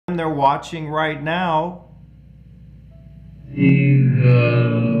they're watching right now.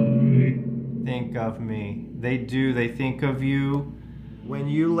 Think of me. They do. They think of you. When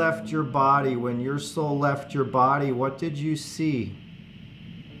you left your body, when your soul left your body, what did you see?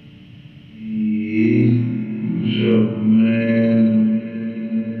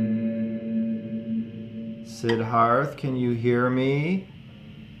 Sidharth, can you hear me?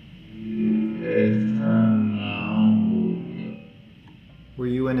 Were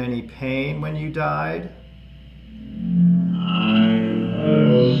you in any pain when you died? I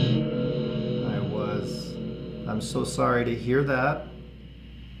was. I'm so sorry to hear that.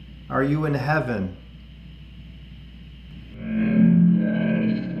 Are you in heaven?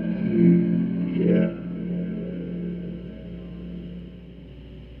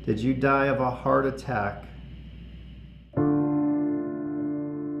 Did you die of a heart attack?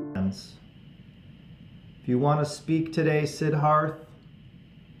 If you want to speak today, Sidharth,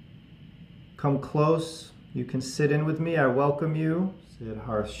 come close. You can sit in with me. I welcome you.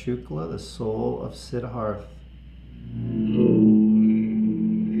 Sidharth Shukla, the soul of Sidharth.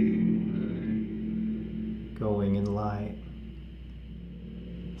 Going in light.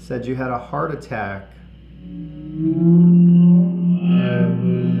 Said you had a heart attack.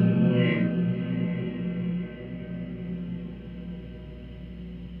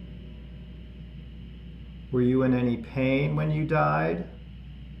 Were you in any pain when you died?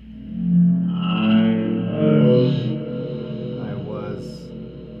 I was.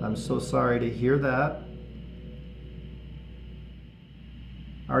 I'm so sorry to hear that.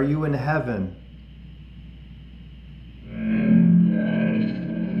 Are you in heaven?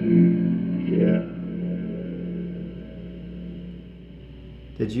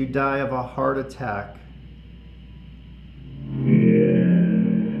 Did you die of a heart attack?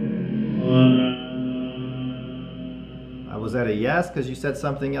 Was that a yes? Because you said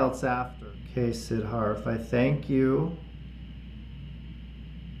something else after. Okay, Sidharth, I thank you.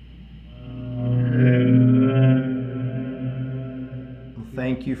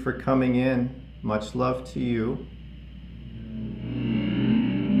 Thank you for coming in. Much love to you.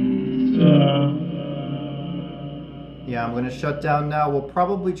 Yeah, I'm going to shut down now. We'll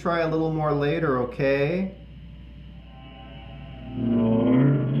probably try a little more later, okay?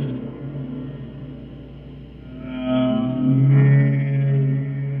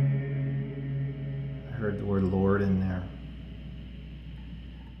 The word Lord in there.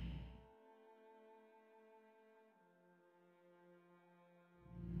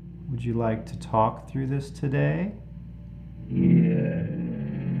 Would you like to talk through this today? Yeah.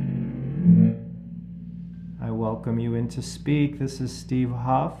 I welcome you in to speak. This is Steve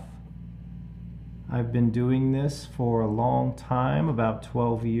Huff. I've been doing this for a long time, about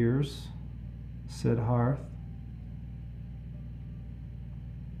 12 years. Sidharth.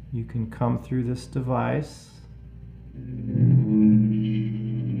 You can come through this device.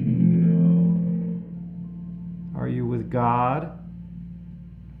 Are you with God?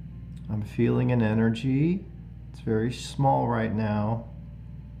 I'm feeling an energy. It's very small right now.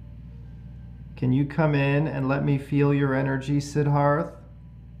 Can you come in and let me feel your energy, Sidharth?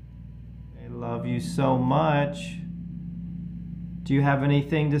 I love you so much. Do you have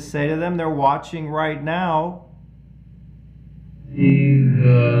anything to say to them? They're watching right now.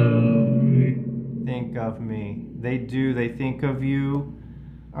 Think of me. They do. They think of you.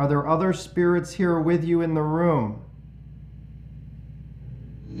 Are there other spirits here with you in the room?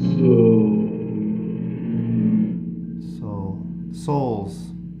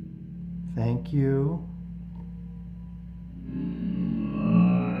 Souls. Thank you.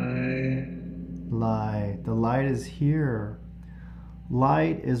 Light. The light is here.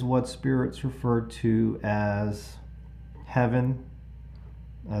 Light is what spirits refer to as heaven,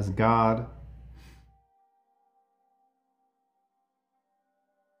 as God.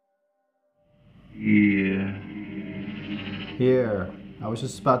 Yeah. Here. I was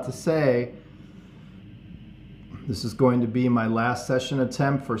just about to say, this is going to be my last session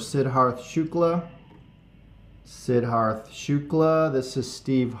attempt for Sidharth Shukla. Sidharth Shukla, this is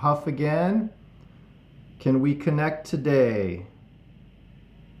Steve Huff again. Can we connect today?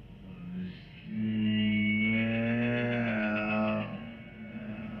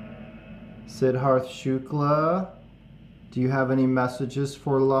 Sidharth Shukla, do you have any messages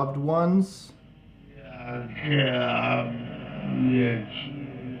for loved ones? Yes.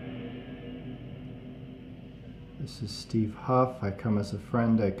 This is Steve Huff. I come as a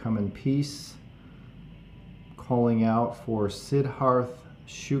friend. I come in peace. Calling out for Sidharth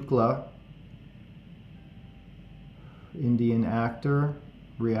Shukla, Indian actor,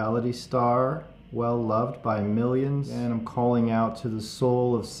 reality star, well loved by millions. And I'm calling out to the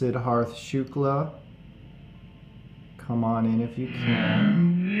soul of Siddharth Shukla. Come on in if you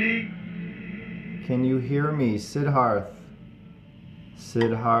can. Can you hear me, Siddharth?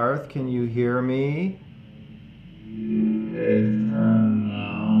 Siddharth, can you hear me?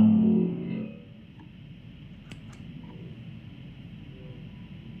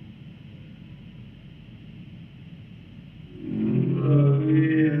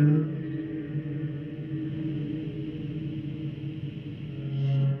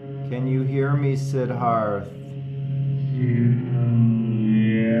 Can you hear me, Siddharth?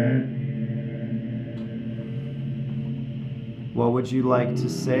 What would you like to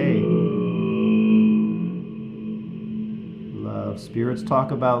say? Love. Spirits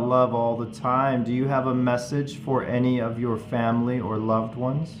talk about love all the time. Do you have a message for any of your family or loved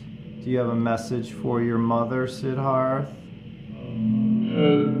ones? Do you have a message for your mother, Siddharth?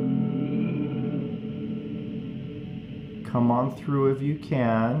 Come on through if you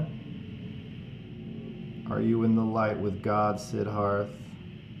can. Are you in the light with God, Siddharth?